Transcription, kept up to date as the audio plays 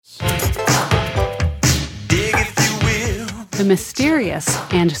The mysterious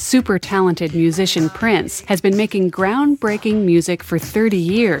and super talented musician Prince has been making groundbreaking music for 30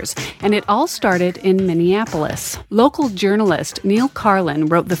 years, and it all started in Minneapolis. Local journalist Neil Carlin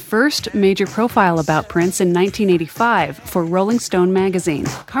wrote the first major profile about Prince in 1985 for Rolling Stone magazine.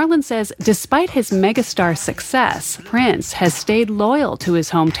 Carlin says despite his megastar success, Prince has stayed loyal to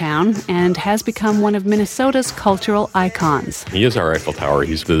his hometown and has become one of Minnesota's cultural icons. He is our Eiffel Tower.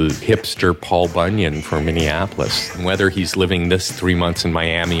 He's the hipster Paul Bunyan for Minneapolis. And whether he's living this 3 months in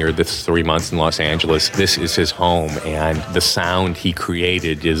Miami or this 3 months in Los Angeles, this is his home. And the sound he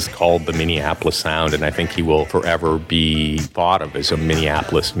created is called the Minneapolis sound. And I think he will forever be thought of as a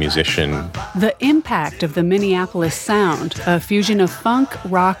Minneapolis musician. The impact of the Minneapolis sound, a fusion of funk,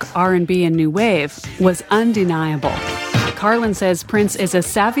 rock, R&B, and new wave, was undeniable. Carlin says Prince is a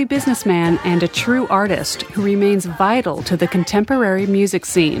savvy businessman and a true artist who remains vital to the contemporary music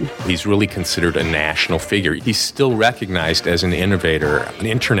scene. He's really considered a national figure. He's still recognized as an innovator. And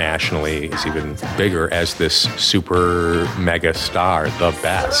internationally, he's even bigger as this super mega star, the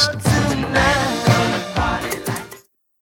best.